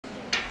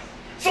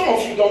Some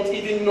of you don't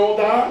even know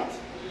that.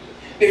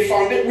 The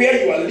foundation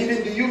where you are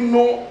living, do you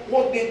know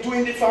what they do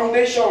in the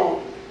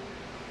foundation?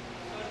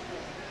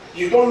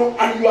 You don't know,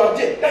 and you are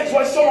there. That's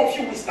why some of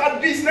you will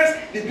start business,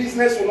 the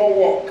business will not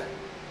work.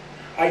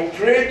 I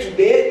pray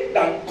today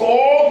that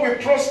God will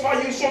prosper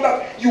you so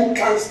that you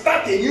can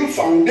start a new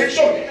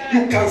foundation.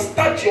 You can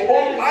start your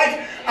own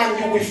life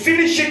and you will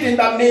finish it in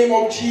the name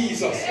of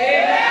Jesus.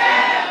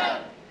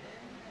 Amen.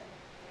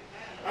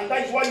 And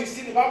that is why you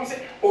see the Bible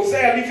say,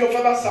 Hosea, leave your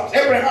father's house.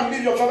 Abraham,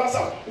 leave your father's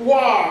house.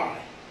 Why?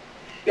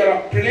 There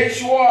are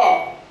places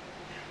where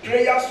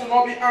prayers will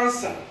not be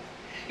answered.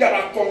 There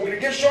are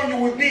congregations you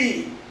will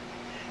be.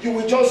 You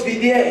will just be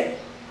there.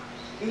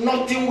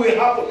 Nothing will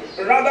happen.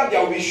 Rather,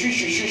 there will be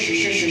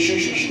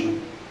shoo.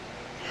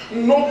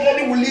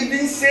 Nobody will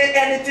even say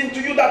anything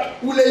to you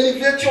that will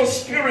elevate your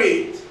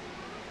spirit.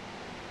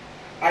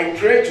 I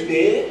pray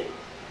today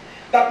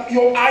that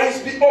your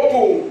eyes be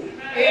open.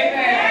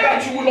 Amen.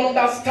 That you will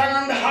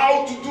understand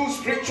how to do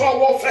spiritual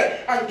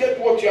warfare and get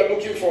what you are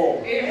looking for.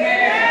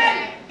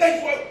 Amen.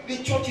 That's why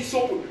the church is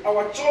open.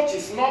 Our church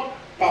is not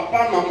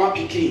Papa, Mama,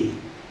 Pikin.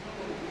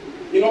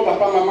 You know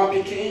Papa, Mama,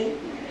 Pikin?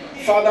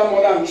 Father,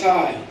 mother, and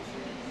child.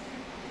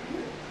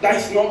 That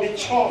is not the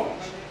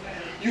church.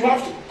 You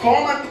have to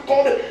come and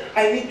call it.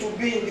 I need to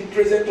be in the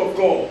presence of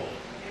God.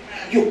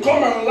 You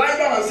come and lie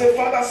down and say,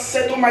 Father,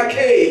 settle my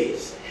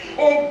case.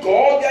 Oh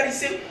God, there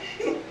is a...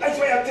 that's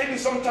why I tell you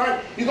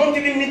sometimes, you don't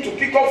even need to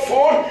pick up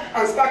phone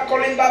and start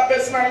calling that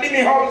person and leave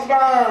me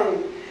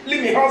husband.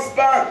 Leave me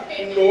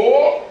husband.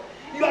 No.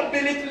 You are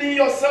belittling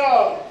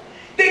yourself.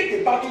 Take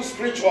the battle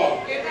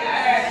spiritual.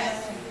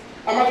 Yes.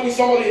 Am I doing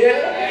somebody here?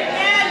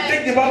 Yes.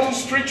 Take the battle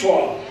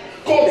spiritual.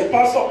 Call the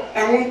pastor.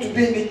 I want to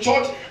be in the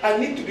church. I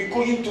need to be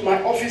going to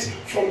my office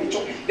from the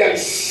church. There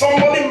is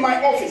somebody in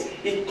my office.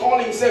 He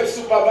called himself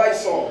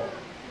supervisor.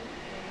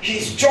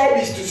 His job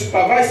is to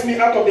supervise me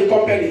out of the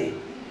company.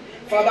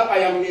 Father, I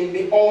am in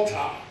the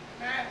altar.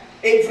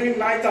 Every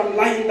night I'm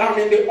lying down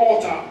in the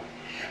altar.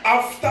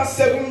 After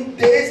 7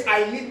 days,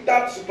 I need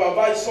that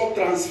supervisor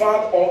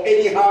transferred or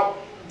anyhow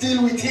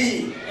deal with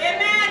him.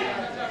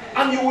 Amen.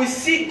 And you will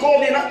see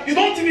God in that. You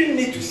don't even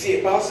need to see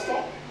a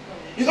pastor.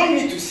 You don't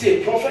need to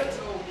see a prophet.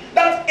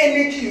 That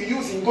energy you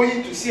use in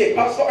going to see a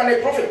pastor and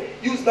a prophet,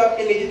 use that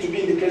energy to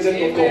be in the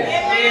presence of God.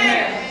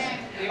 Amen.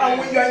 And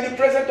when you are in the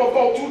presence of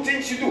God, 2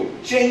 things you do.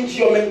 Change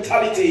your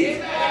mentality.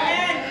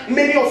 Amen.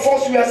 Many of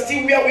us, we are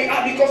still where we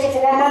are because of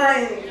our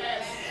mind.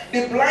 Yes.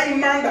 The blind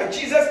man that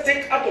Jesus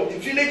take out of the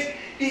village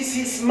is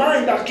his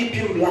mind that keep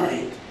him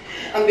blind.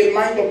 And the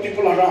mind of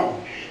people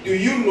around. Do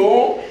you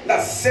know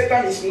that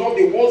Satan is not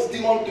the worst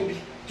demon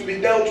to be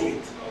dealt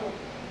with?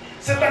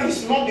 Satan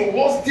is not the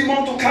worst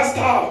demon to cast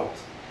out.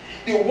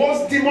 The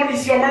worst demon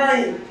is your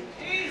mind.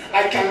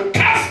 I can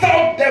cast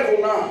out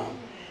devil now,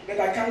 but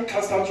I can't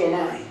cast out your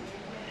mind.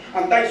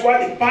 And that is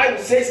why the Bible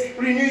says,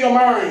 renew your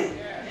mind.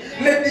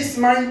 Let this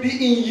mind be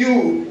in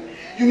you.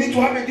 You need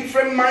to have a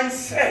different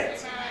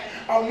mindset.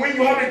 And when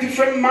you have a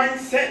different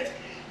mindset,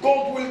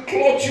 God will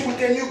clothe you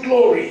with a new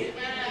glory.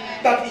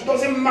 That it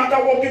doesn't matter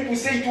what people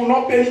say, it will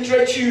not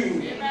penetrate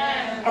you.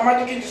 Am I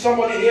talking to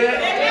somebody here?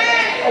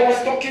 I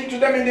was talking to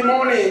them in the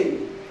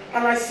morning.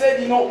 And I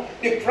said, you know,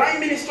 the Prime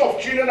Minister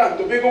of Trinidad and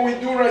Tobago, with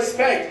due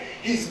respect,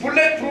 his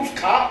bulletproof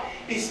car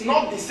is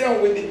not the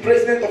same with the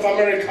President of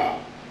America.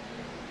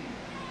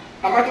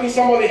 Am I talking to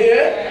somebody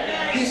here?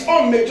 His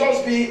own may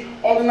just be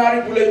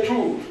ordinary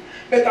bulletproof.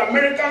 But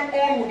American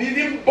own will be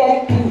even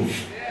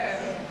bomb-proof.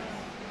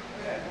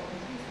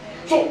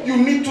 So you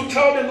need to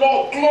tell the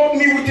Lord, clothe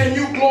me with a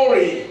new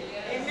glory.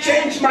 Amen.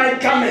 Change my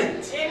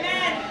garment.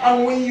 Amen.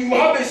 And when you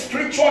have a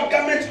spiritual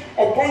garment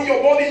upon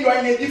your body, you are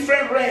in a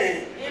different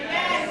realm.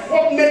 Amen.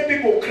 What make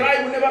people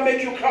cry will never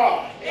make you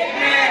cry.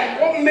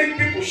 Amen. What make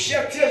people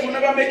shed tears will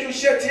never make you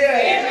shed tears.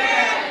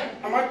 Amen.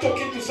 Am I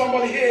talking to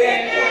somebody here?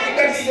 Amen.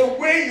 That is the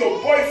way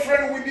your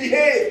boyfriend will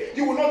behave.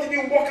 You will not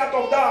even walk out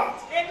of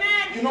that.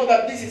 Amen. You know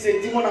that this is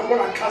a demon, I'm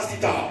going to cast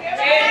it out.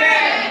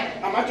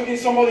 Amen. Am I talking to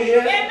somebody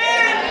here?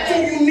 Amen. So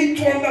you need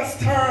to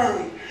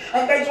understand.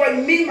 And that is why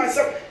me,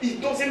 myself,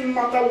 it doesn't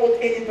matter what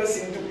any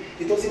person do.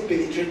 It doesn't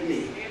penetrate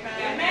me.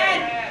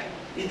 Amen.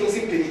 It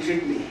doesn't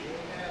penetrate me.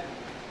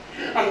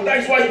 And that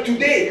is why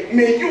today,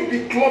 may you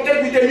be clothed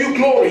with a new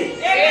glory.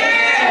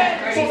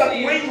 Amen. So that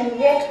when you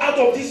walk out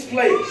of this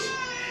place,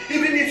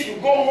 even if you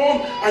go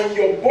home and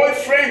your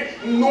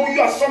boyfriend know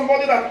you are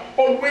somebody that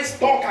always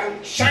talk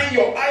and shine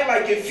your eye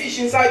like a fish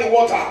inside the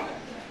water.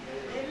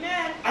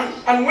 Amen.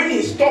 And when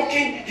he's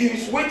talking, he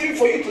is waiting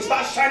for you to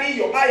start shining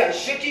your eye and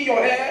shaking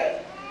your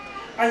head.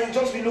 And you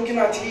just be looking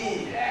at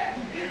him.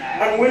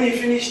 And when he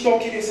finished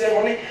talking, he said,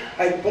 honey,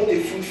 I bought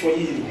the food for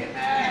you.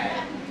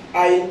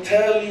 I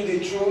tell you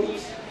the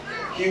truth,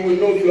 he will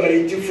know you are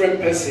a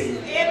different person.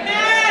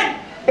 Amen.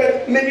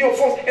 But many of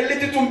us, a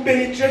little to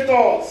penetrate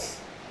us.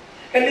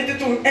 A little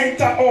to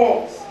enter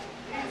us.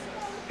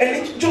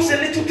 Just a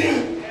little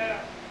thing.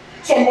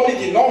 Somebody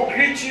did not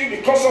greet you,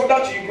 because of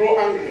that you grow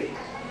angry.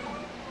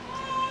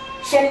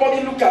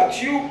 Somebody look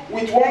at you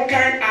with one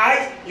kind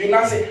eyes, you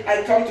now say,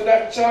 I come to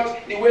that church,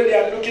 the way they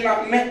are looking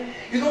at me.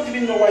 You don't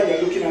even know why they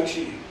are looking at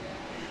you.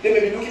 They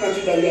may be looking at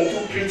you that you are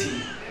too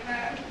pretty.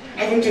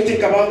 Haven't you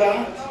think about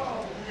that?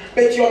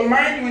 But your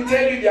mind will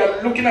tell you they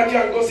are looking at you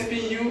and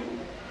gossiping you.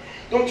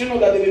 Don't you know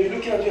that they may be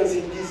looking at you and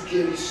saying, this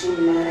girl is so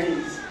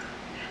nice.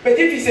 But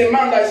if it's a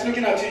man that is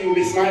looking at you, you'll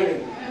be smiling.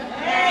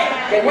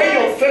 But when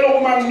your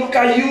fellow woman look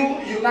at you,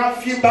 you now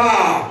feel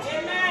bad.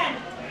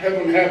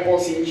 Heaven help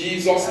us in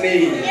Jesus'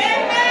 name.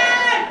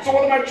 Amen. So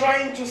what am I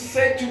trying to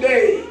say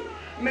today?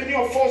 Many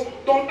of us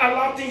don't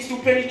allow things to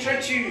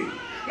penetrate you.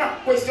 Now,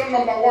 question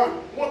number one.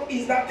 What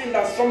is that thing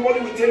that somebody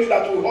will tell you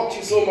that will hurt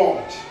you so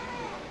much?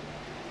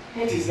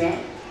 What is that?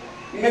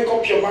 Make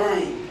up your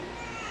mind.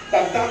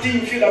 That thing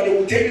you feel that they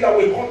will tell you that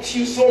will hurt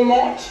you so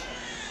much.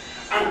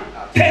 And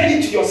tell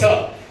it to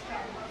yourself.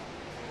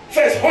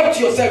 First, hurt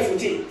yourself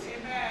with it.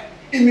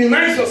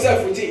 Immunize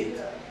yourself with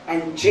it.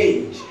 And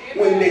change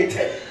when they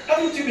tell.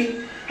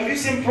 Have you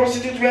seen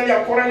prostitutes where they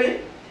are quarreling?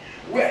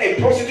 Where a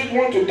prostitute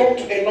wants to talk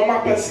to a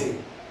normal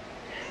person.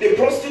 The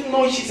prostitute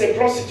knows she's a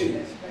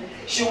prostitute.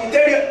 She will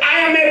tell you, I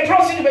am a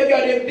prostitute, but you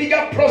are the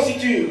bigger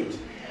prostitute.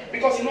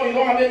 Because you know you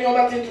don't have any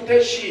other thing to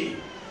tell she.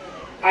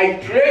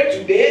 I pray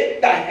today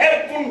that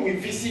heaven will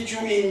visit you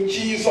in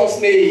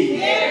Jesus'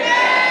 name.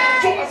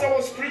 Amen. So as I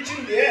was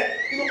preaching there,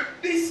 you know,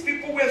 these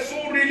people were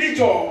so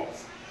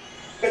religious.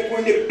 But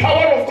when the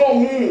power of God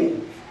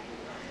moved,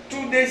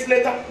 2 days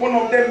later, one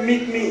of them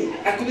meet me.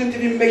 I couldn't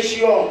even make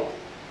sure.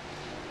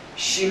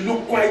 She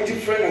looked quite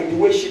different and the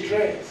way she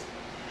dressed.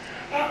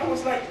 I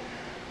was like,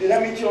 did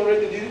I meet you on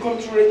radio? Did you come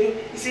to radio?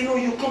 He said, no,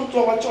 you come to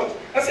our church.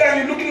 I said,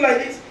 are you looking like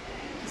this?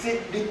 He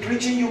said, the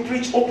preaching you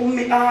preach, open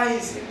my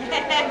eyes.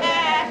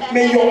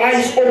 May your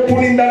eyes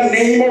open in the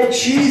name of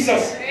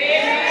Jesus.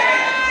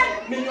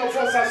 Amen. Many of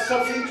us are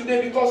suffering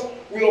today because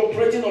we are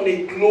operating on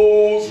a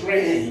closed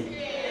range.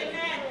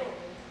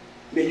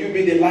 May you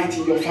be the light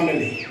in your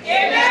family.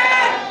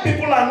 Amen.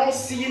 People are not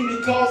seeing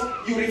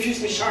because you refuse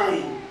to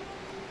shine.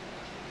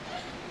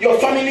 Your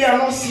family are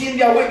not seeing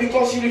their way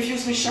because you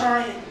refuse to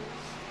shine.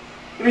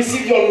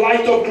 Receive your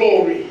light of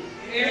glory.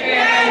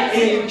 Amen.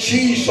 In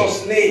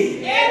Jesus'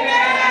 name.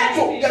 Amen.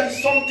 So there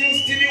is something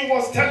Stephen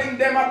was telling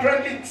them,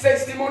 apparently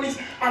testimonies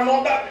and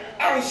all that.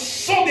 And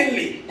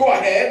suddenly, go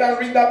ahead and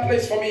read that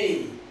place for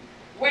me.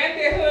 When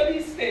they heard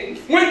these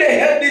things,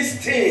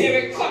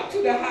 they were cut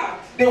to the heart.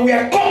 They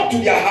were cut to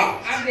their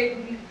heart. And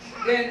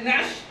they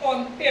gnashed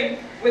on him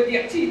with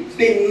their teeth.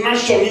 They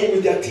gnashed on him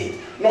with their teeth.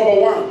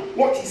 Number one,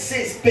 what he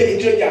says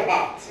penetrate their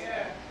heart.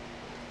 Yeah.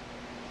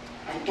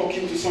 I'm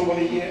talking to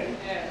somebody here.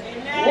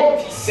 Yeah. What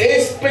he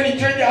says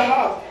penetrate their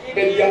heart. But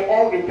they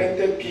are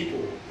unrepentant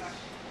people.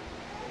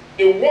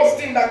 The worst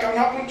thing that can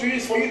happen to you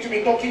is for you to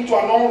be talking to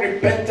an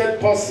unrepentant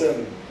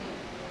person.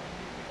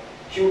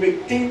 He will be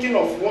thinking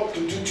of what to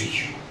do to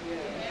you.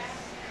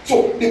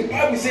 So the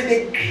Bible said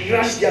they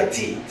grashed their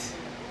teeth.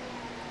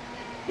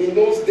 In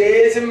those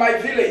days in my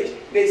village,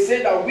 they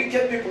said that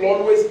wicked people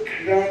always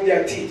grind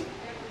their teeth.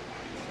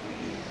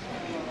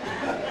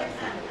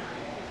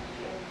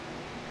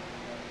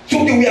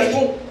 So they were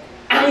so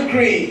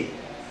angry.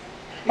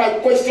 My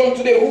question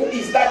today, who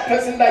is that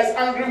person that is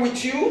angry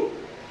with you?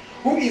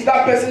 Who is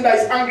that person that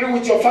is angry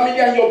with your family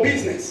and your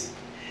business?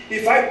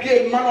 If I be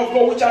a man of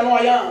God, which I know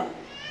I am,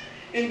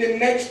 in the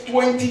next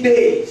 20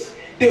 days,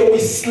 they will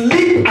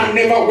sleep and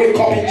never wake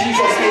up in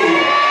Jesus'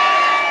 name.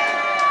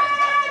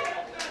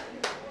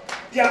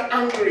 They are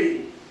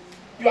angry.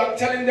 You are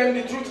telling them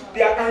the truth,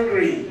 they are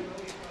angry.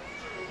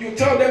 You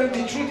tell them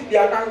the truth, they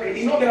are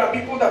angry. You know there are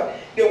people that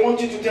they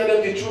want you to tell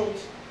them the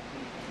truth.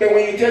 But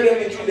when you tell them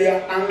the truth, they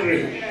are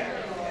angry.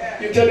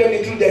 You tell them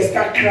the truth, they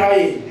start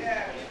crying.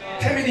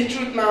 Tell me the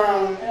truth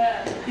now.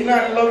 You know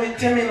I love it,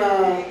 tell me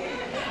now.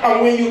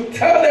 And when you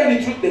tell them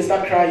the truth, they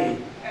start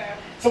crying.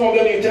 Some of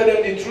them, you tell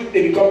them the truth,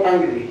 they become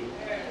angry.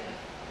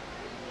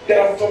 There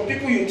are some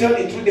people you tell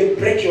the truth, they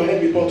break your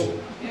head with bottle.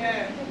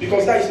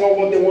 Because that is not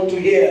what they want to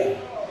hear.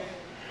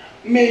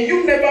 May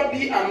you never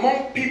be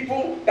among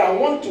people that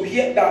want to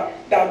hear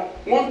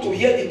that want to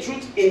hear the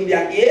truth in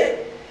their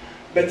ear,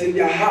 but in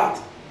their heart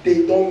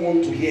they don't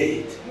want to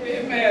hear it.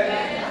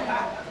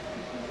 Amen.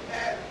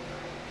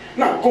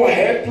 Now go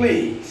ahead,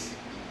 please.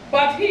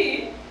 But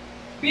he,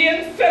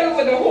 being filled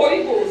with the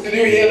Holy Ghost. Did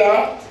you hear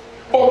that?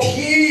 But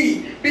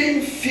he,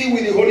 being filled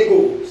with the Holy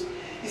Ghost.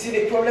 You see,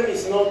 the problem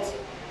is not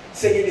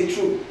saying the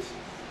truth.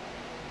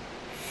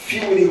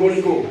 Filled with the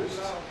Holy Ghost.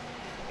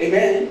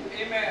 Amen.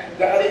 Amen.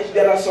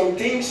 There are some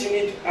things you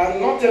need. I'm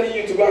not telling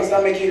you to go and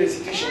start making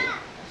restitution.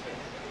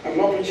 I'm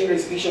not preaching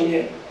restitution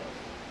here.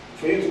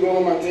 For you to go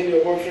home and tell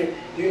your boyfriend,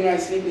 do you know I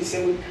sleep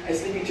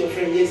with your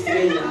friend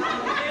yesterday?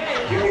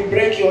 You will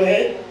break your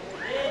head.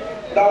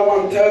 That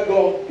one, tell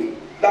God.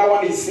 That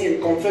one is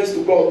sin. Confess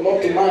to God,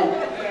 not to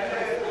man.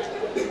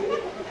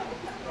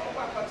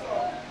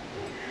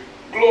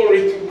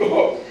 Glory to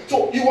God.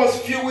 So he was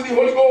filled with the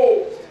Holy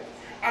Ghost.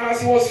 And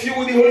as he was filled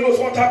with the Holy Ghost,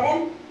 what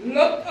happened?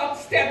 Looked up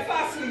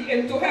steadfastly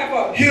into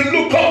heaven. He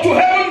looked up to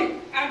heaven.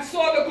 And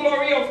saw the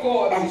glory of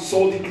God. And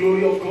saw the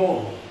glory of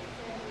God.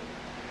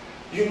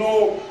 You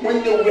know,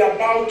 when they were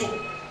about to,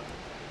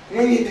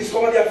 when he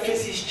discovered their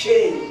faces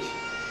change,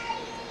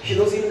 he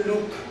doesn't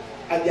look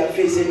at their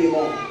face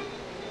anymore.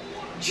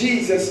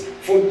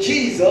 For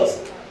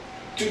Jesus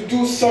to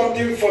do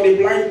something for the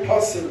blind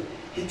person,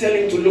 he tell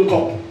him to look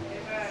up.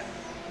 Amen.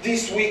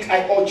 This week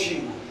I urge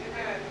you,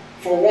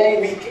 for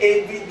 1 week,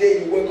 every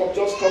day you wake up,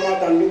 just come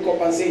out and look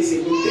up and say it's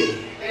a good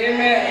day.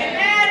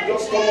 Amen.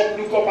 Just come up,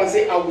 look up and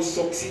say I will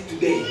succeed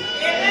today.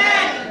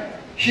 Amen.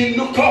 He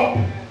looked up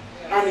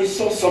and he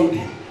saw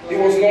something. He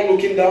was not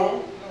looking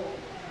down.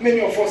 Many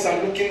of us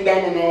are looking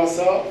down on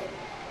ourselves.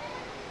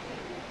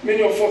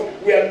 Many of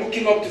us, we are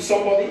looking up to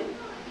somebody.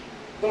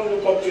 Don't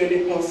look up to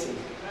any person.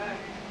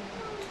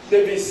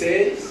 David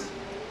says,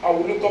 I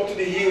will look up to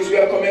the hills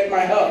where cometh my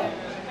help.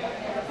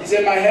 He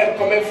said, my help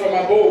cometh from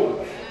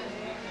above.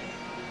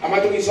 Am I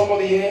talking to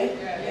somebody here?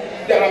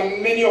 There are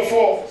many of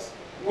us,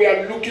 we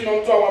are looking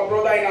unto our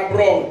brother in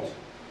abroad.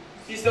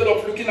 Instead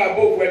of looking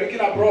above, we are looking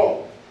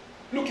abroad.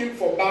 Looking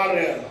for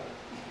barrel.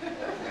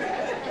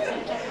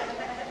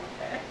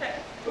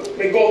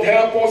 May God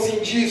help us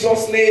in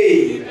Jesus'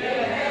 name.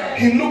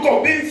 He looked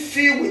up, being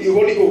filled with the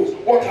Holy Ghost.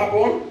 What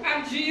happened?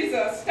 And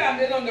Jesus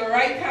standing on the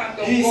right hand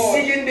of He's God.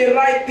 seeing the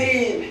right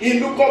thing. He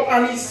looked up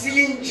and he's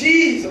seeing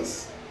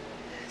Jesus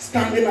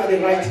standing at the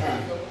right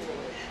hand.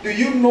 Do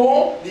you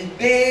know the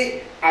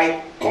day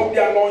I got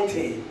the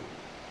anointing?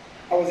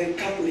 I was a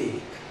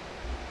Catholic.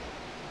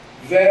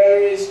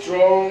 Very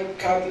strong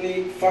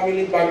Catholic,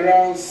 family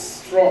background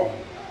strong.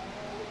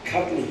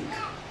 Catholic.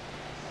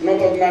 Not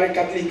ordinary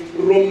Catholic,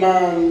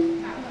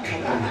 Roman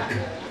Catholic.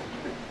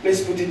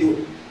 Let's put it this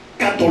way.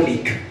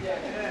 Catholic.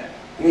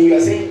 When you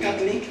are saying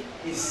Catholic,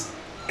 it's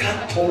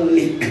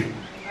Catholic.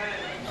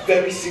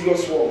 Very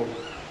serious word.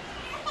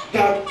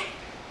 That,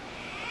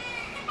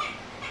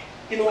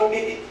 you know,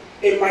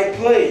 in my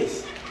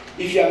place,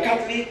 if you are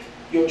Catholic,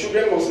 your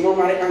children must not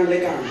marry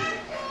Anglican.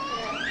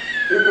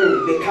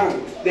 They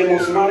can't. They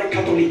must marry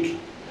Catholic.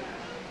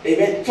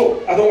 Amen.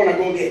 So, I don't want to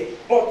go there.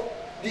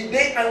 But the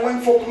day I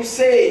went for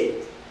crusade,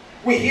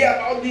 we hear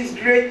about this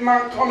great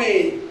man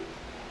coming.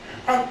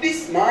 And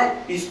this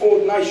man is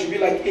old now, he should be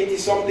like 80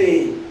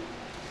 something.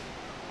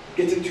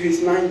 Getting to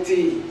his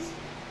 90s.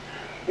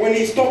 When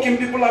he's talking,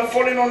 people are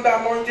falling under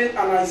anointing.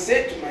 And I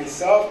said to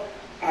myself,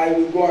 I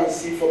will go and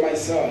see for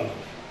myself.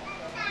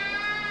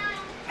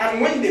 And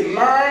when the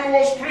man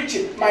was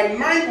preaching, my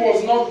mind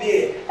was not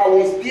there. I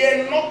was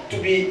there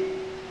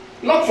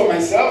not for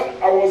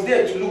myself. I was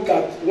there to look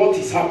at what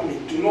is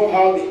happening, to know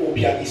how the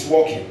opiate is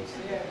working.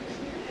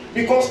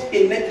 Because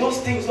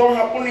those things don't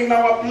happen in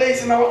our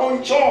place, in our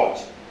own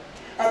church.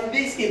 And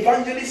this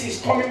evangelist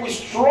is coming with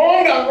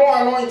strong and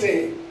raw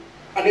anointing.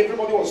 And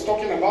everybody was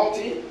talking about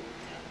it.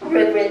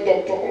 Reverend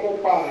Dr.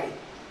 Omopai.